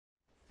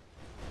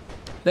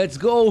Let's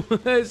go.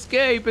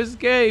 Escape,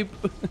 escape.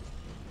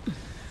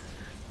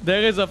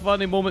 There is a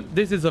funny moment.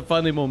 This is a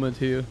funny moment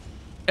here.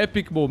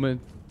 Epic moment.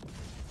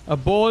 A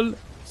ball,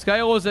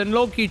 Skyros and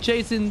Loki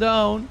chasing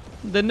down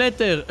the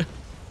Nether.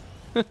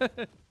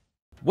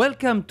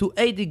 Welcome to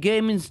AD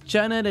Gaming's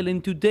channel, and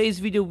in today's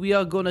video we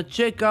are gonna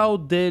check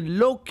out the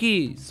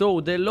Loki.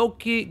 So the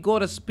Loki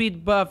got a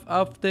speed buff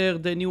after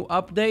the new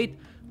update.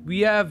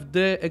 We have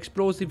the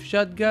explosive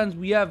shotguns.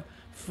 We have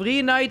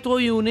 3 Nitro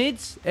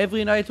units.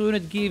 Every Nitro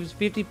unit gives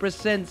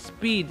 50%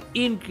 speed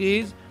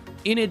increase.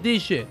 In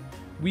addition,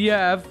 we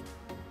have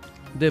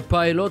the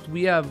pilot.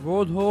 We have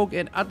Roadhog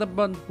and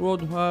Adamant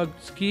Roadhog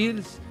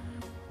skills.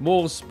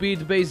 More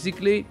speed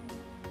basically.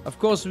 Of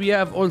course, we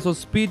have also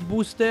speed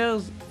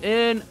boosters,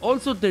 and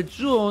also the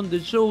drone, the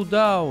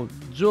Showdown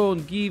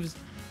drone gives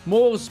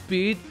more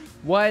speed,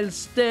 while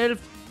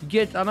stealth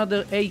get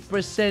another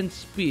 8%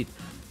 speed.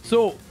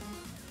 So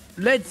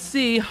let's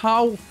see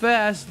how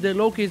fast the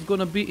Loki is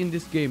gonna be in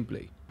this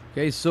gameplay.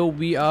 Okay, so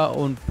we are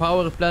on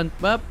power plant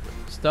map,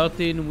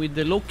 starting with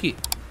the Loki.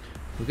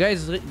 So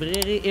guys,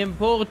 very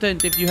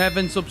important, if you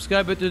haven't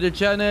subscribed to the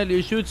channel,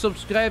 you should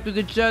subscribe to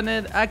the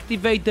channel,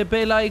 activate the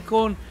bell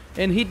icon,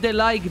 and hit the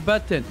like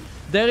button.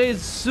 There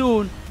is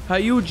soon a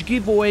huge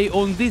giveaway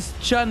on this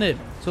channel,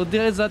 so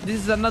this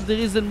is another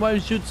reason why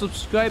you should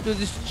subscribe to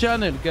this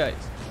channel, guys.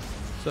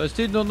 So I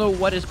still don't know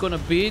what is gonna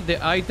be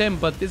the item,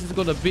 but this is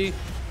gonna be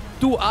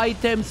 2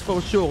 items for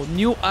sure,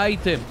 new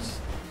items.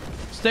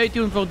 Stay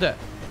tuned for that.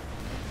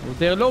 So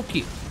they're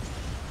Loki.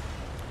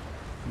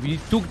 We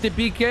took the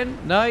beacon,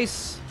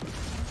 nice.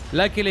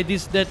 Luckily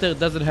this Nether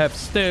doesn't have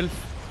stealth,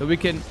 so we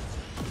can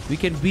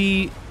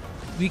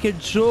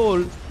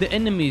troll the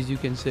enemies, you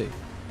can say.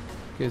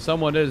 Okay,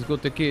 someone else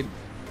got the kill.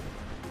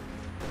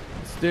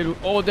 Still,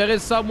 oh, there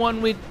is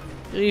someone with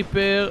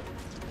Reaper.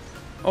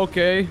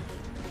 Okay,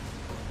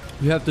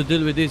 we have to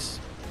deal with this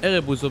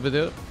Erebus over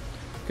there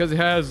because it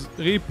has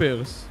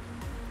Reapers.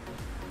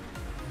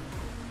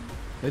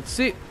 Let's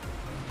see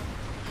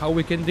how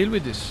we can deal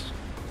with this.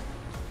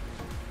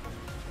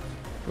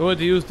 We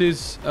already used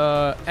this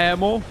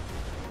ammo.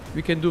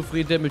 We can do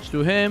 3 damage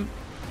to him.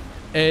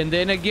 And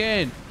then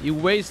again, he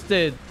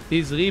wasted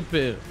his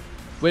Reaper.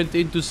 Went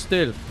into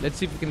stealth. Let's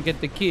see if we can get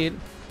the kill.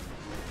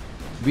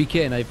 We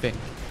can, I think.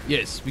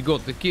 Yes, we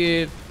got the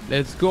kill.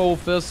 Let's go.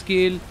 First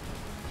kill.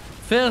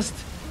 First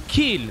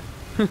kill.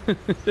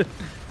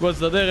 Was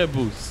the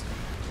Erebus.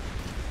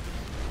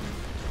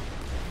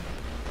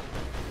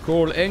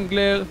 Call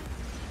Angler.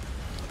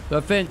 So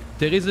I think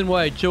the reason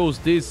why I chose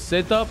this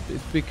setup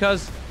is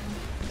because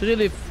it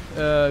really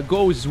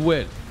goes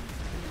well.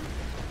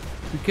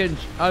 We can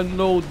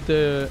unload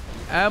the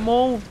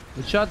ammo,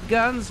 the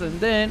shotguns, and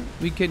then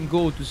we can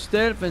go to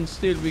stealth, and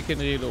still we can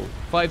reload.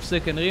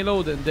 5-second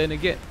reload, and then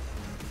again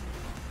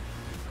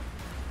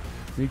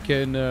we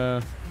can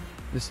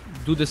just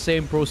do the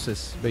same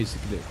process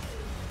basically.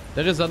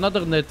 There is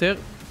another Nether.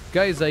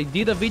 Guys, I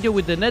did a video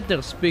with the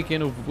Nether,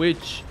 speaking of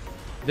which,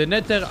 the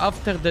Nether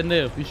after the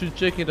nerf. You should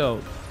check it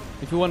out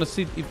if you want to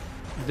see if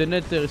the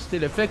Nether is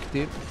still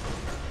effective.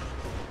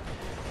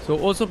 So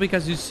also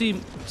because you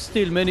see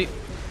still many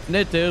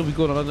Nether, we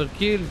got another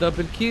kill,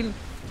 double kill.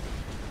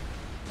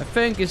 I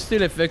think it's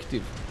still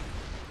effective.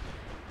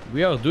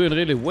 We are doing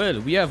really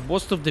well. We have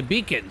most of the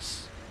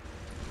beacons.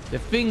 The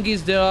thing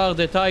is, there are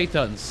the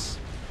Titans.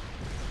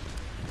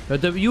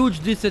 But the huge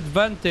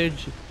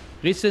disadvantage,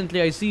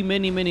 recently I see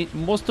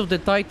most of the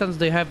Titans,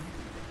 they have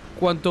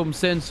quantum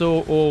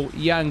sensor or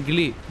Yang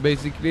Li,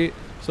 basically.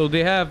 So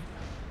they have,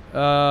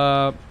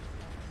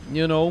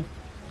 you know,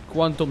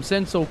 quantum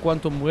sensor,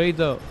 quantum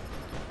radar.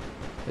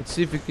 Let's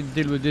see if we can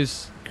deal with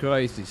this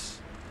crisis.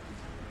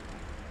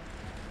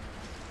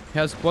 He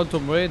has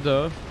quantum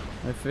radar,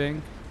 I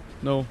think.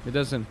 No, it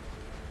doesn't.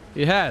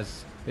 It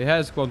has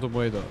quantum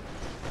radar.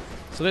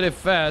 It's really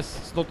fast.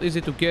 It's not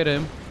easy to get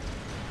him.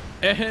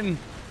 And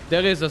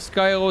there is a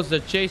Skyros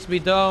that chased me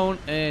down,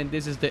 and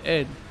this is the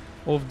end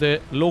of the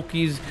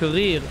Loki's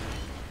career.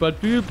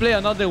 But we will play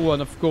another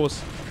one, of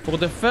course. For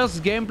the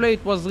first gameplay,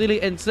 it was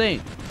really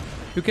insane.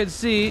 You can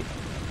see,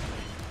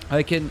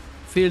 I can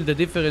feel the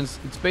difference.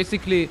 It's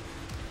basically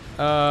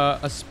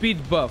a speed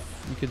buff,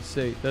 you can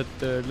say, that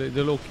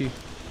the Loki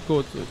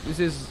got. This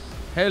is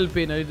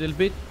helping a little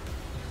bit.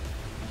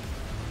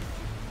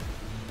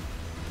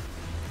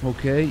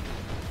 Okay,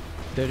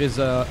 there is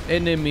a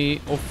enemy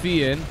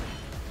Ophian.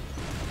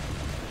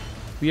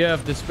 We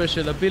have the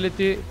special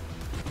ability.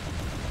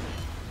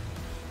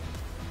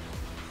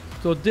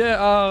 So there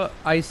are,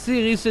 I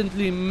see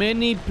recently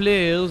many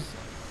players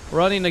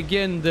running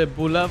again the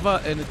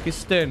Bulava and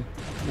Kristen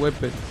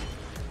weapons.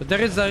 But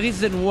there is a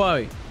reason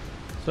why.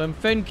 So I'm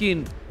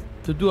thinking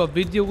to do a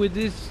video with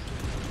this.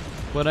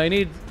 When I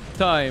need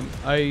time,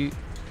 I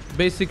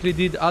basically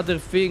did other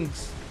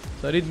things.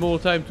 So I need more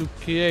time to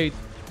create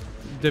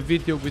the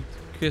video with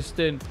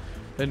Kristen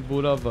and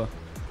Bulava.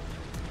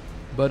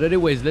 But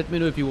anyways, let me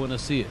know if you want to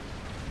see it.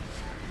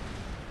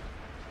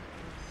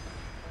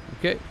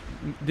 Okay,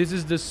 this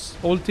is this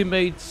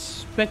ultimate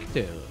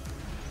Spectre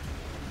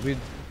with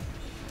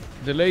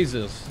the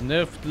lasers,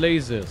 nerfed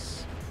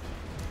lasers.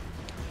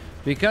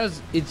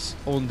 Because it's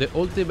on the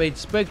Ultimate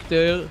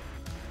Spectre,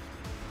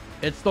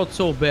 it's not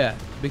so bad.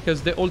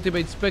 Because the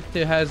Ultimate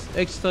Spectre has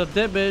extra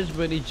damage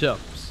when he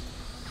jumps.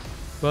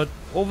 But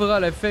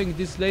overall, I think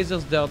these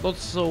lasers, they are not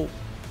so...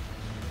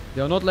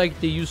 They are not like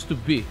they used to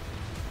be.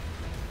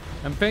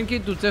 I'm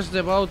thinking to test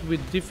them out with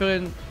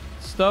different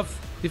stuff,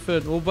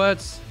 different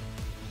robots.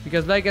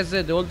 Because like I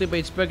said, the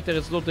Ultimate Spectre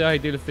is not the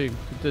ideal thing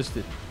to test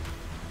it.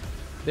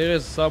 There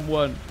is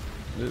someone,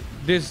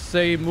 this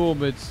same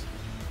moment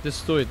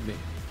destroyed me.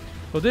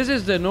 So this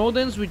is the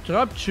Nordens with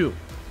Rapture.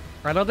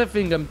 Another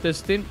thing I'm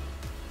testing.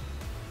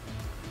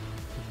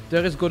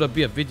 There is gonna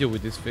be a video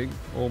with this thing.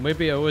 Or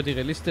maybe I already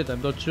released it,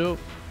 I'm not sure.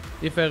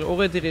 If I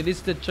already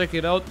released it, check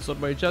it out. It's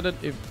on my channel.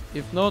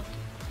 If not,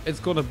 it's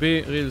gonna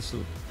be real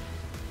soon.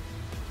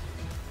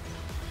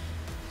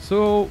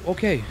 So,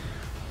 okay.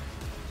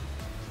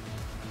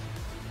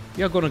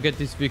 We are gonna get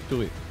this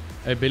victory.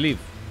 I believe.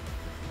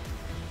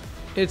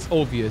 It's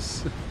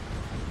obvious.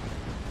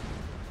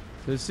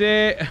 So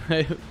say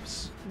I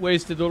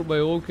wasted all my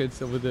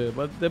rockets over there,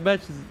 but the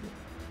match is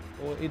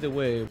either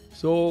way.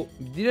 So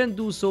didn't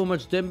do so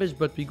much damage,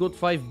 but we got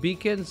 5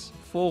 beacons,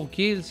 4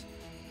 kills.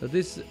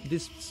 This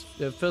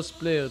first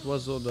player, it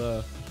was on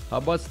a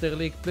Master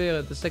League player,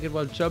 and the second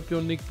one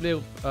Champion League player,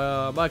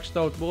 maxed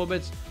out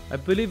Robots. I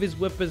believe his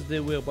weapons,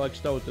 they were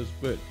maxed out as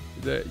well.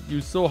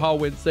 You saw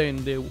how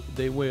insane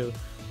they were,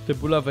 the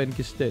Bulava and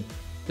Kisted.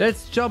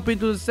 Let's jump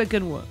into the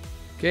second one.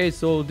 Okay,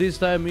 so this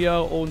time we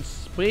are on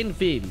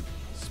Springfield.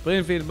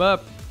 Springfield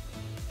map.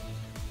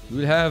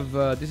 We'll have,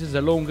 this is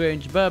a long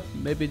range map.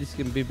 Maybe this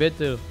can be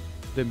better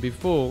than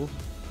before.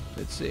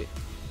 Let's see.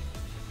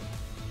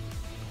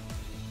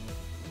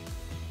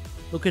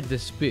 Look at the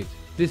speed.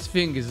 This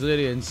thing is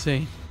really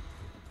insane.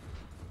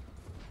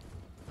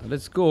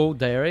 Let's go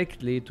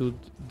directly to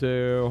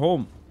the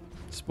home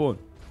spawn.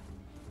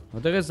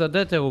 Now there is a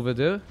data over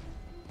there.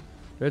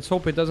 Let's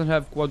hope it doesn't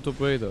have Quantum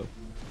Radar.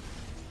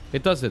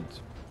 It doesn't.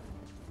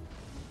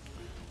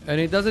 And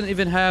it doesn't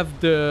even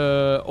have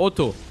the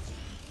auto.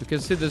 You can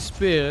see the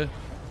spear.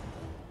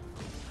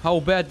 How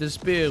bad the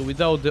spear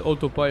without the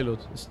autopilot.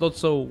 It's not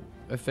so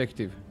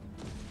effective.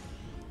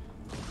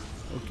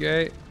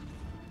 Okay.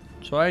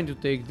 Trying to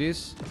take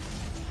this.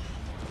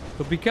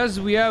 So because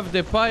we have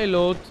the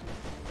pilot,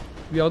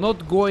 we are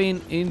not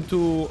going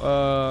into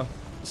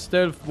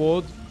stealth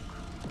mode.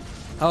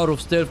 Out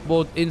of stealth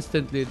mode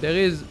instantly. There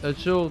is a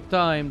short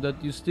time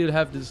that you still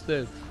have the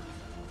stealth.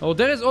 Oh,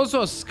 there is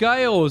also a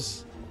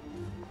Skyros.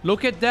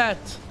 Look at that.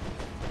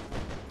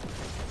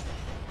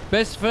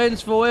 Best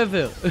friends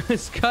forever.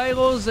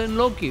 Skyros and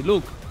Loki.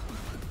 Look.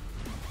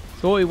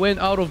 So he went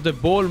out of the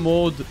ball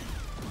mode.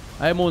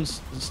 I'm on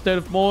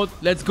stealth mode.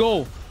 Let's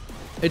go.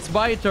 It's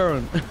my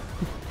turn.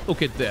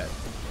 Look at that.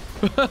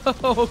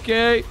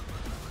 Okay.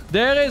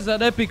 There is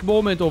an epic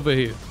moment over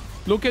here.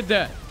 Look at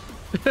that.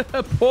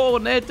 Poor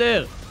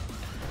Nether.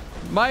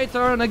 My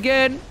turn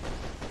again.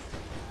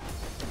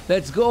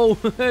 Let's go.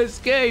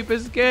 Escape,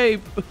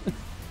 escape.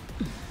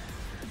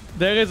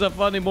 There is a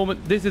funny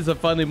moment. This is a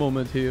funny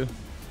moment here.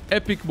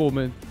 Epic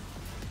moment.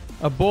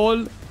 A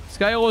ball.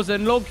 Skyros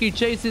and Loki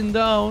chasing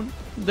down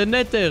the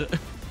Nether.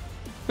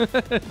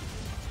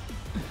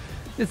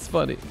 It's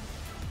funny.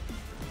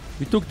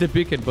 We took the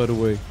beacon, by the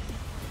way.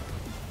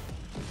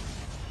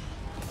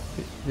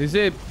 You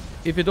see,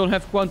 if you don't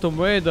have Quantum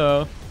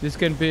Radar, this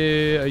can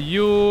be a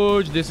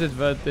huge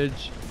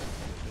disadvantage.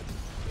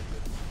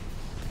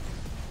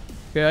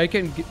 Okay, I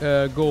can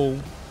go.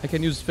 I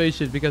can use face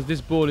shield because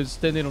this ball is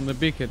standing on the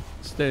beacon.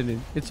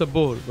 Standing. It's a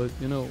ball, but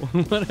you know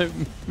what I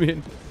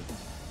mean.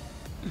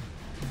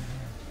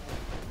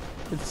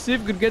 Let's see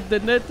if we can get the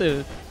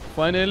Nether.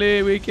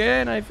 Finally, we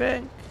can, I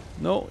think.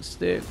 No,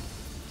 still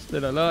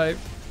alive.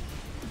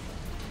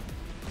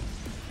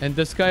 And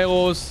the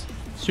Skyros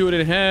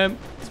shooting him.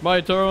 It's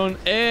my turn,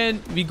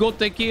 and we got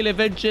the kill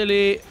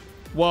eventually.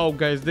 Wow,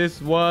 guys,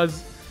 this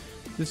was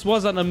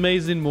an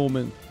amazing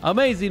moment.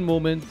 Amazing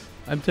moment.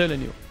 I'm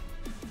telling you.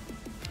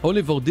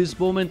 Only for this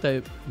moment,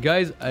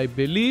 guys, I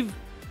believe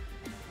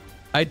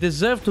I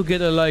deserve to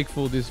get a like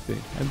for this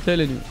thing. I'm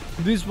telling you.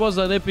 This was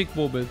an epic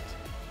moment.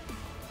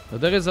 Now,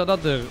 there is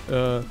another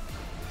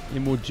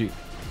emoji.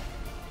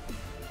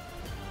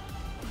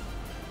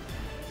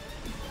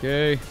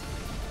 Okay.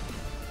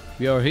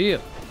 We are here.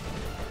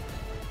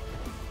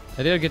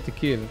 I didn't get the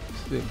kill.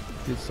 Still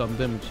did some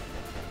damage.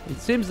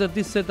 It seems that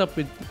this setup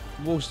it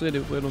works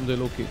really well on the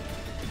Loki.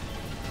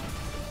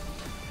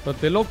 But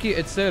the Loki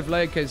itself,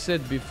 like I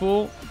said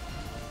before,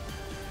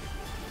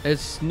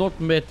 it's not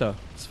meta.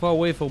 It's far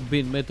away from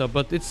being meta,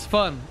 but it's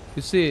fun.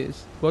 You see,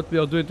 it's what we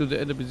are doing to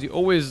the enemies. You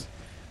always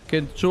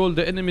control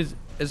the enemies,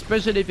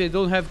 especially if they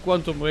don't have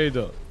Quantum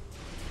Radar.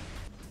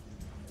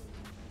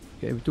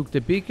 Okay, we took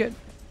the beacon.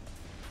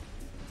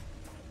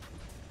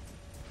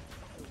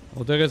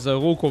 Oh, there is a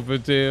rook over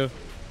there.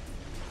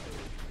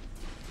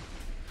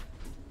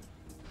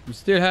 We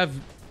still have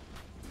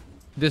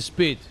the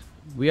speed.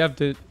 We have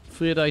the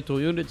 3 Nitro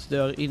units. They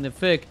are in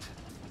effect.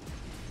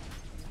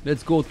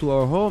 Let's go to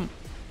our home.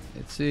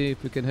 Let's see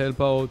if we can help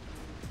out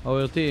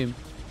our team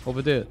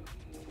over there.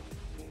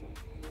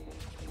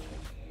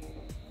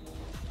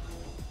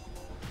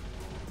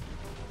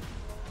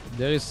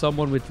 There is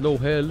someone with low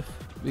health.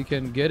 We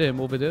can get him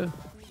over there.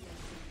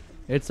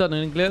 It's an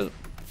angler.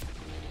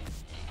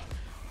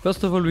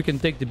 First of all, we can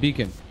take the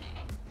beacon.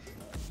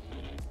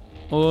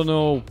 Oh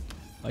no,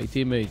 my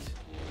teammate.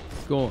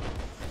 Let's go.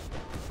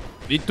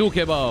 We took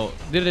him out.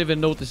 Didn't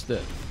even notice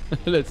that.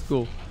 Let's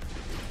go.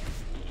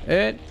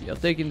 And you're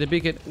taking the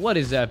beacon. What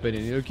is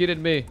happening? You're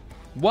kidding me?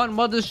 One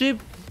mothership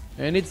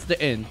and it's the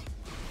end.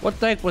 What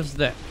type was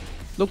that?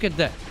 Look at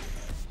that.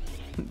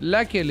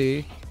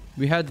 Luckily,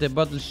 we had the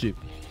battleship.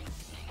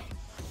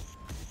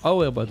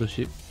 Our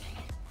battleship.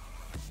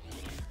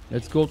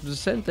 Let's go to the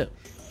center.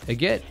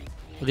 Again.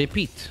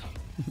 Repeat.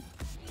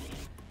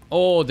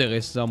 Oh, there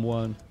is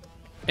someone.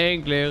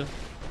 Angler.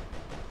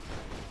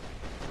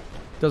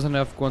 Doesn't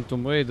have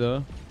quantum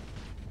radar.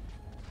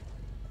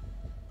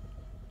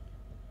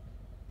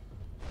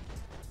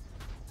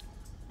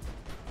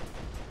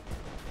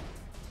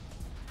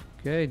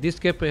 Okay, this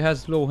Capri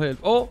has low health.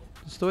 Oh,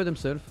 destroyed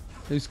himself.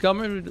 He's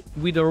coming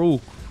with a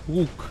rook.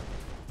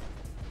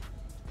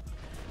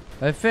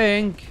 I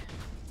think.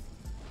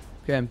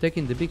 Okay, I'm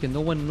taking the beacon.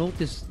 No one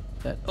noticed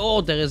that. Oh,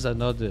 there is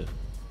another.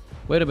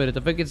 Wait a minute. I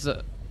think it's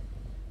a.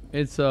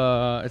 It's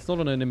not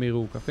an enemy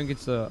rook. I think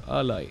it's a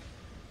ally.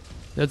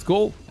 Let's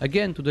go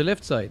again to the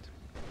left side.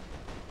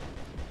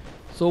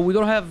 So we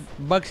don't have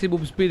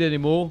maximum speed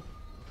anymore.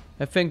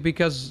 I think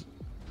because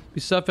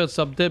we suffered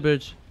some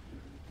damage.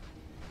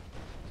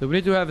 So we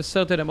need to have a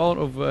certain amount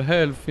of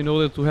health in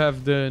order to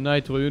have the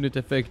Nitro unit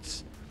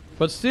effects.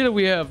 But still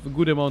we have a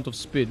good amount of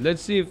speed.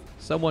 Let's see if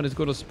someone is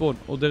gonna spawn.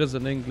 Oh, there is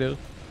an angler.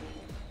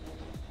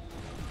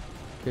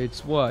 Okay,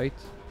 it's white.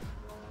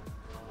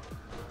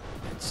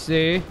 Let's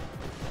see.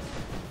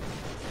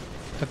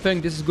 I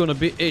think this is gonna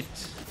be it.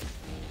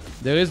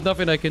 There is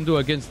nothing I can do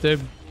against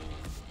them.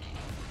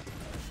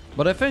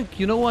 But I think,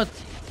 you know what?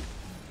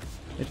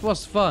 It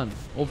was fun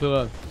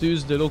overall to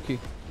use the LOKI.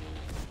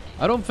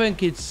 I don't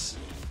think it's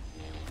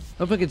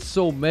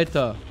so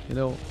meta, you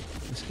know.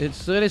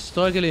 It's really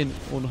struggling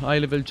on high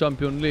level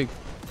champion league.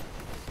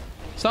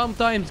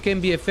 Sometimes can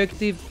be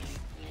effective.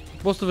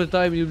 Most of the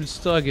time you will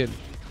struggle.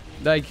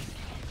 Like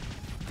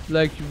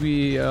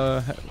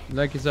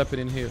it's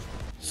happening here.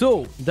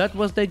 So that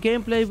was the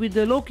gameplay with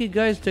the LOKI,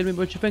 guys. Tell me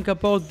what you think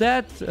about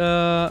that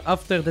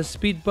after the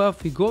speed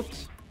buff we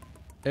got.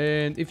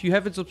 And if you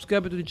haven't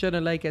subscribed to the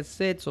channel, like I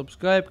said,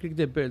 subscribe, click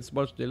the bell,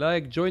 smash the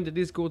like, join the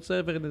Discord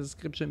server in the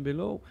description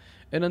below.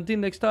 And until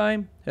next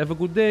time, have a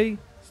good day,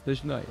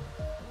 /night.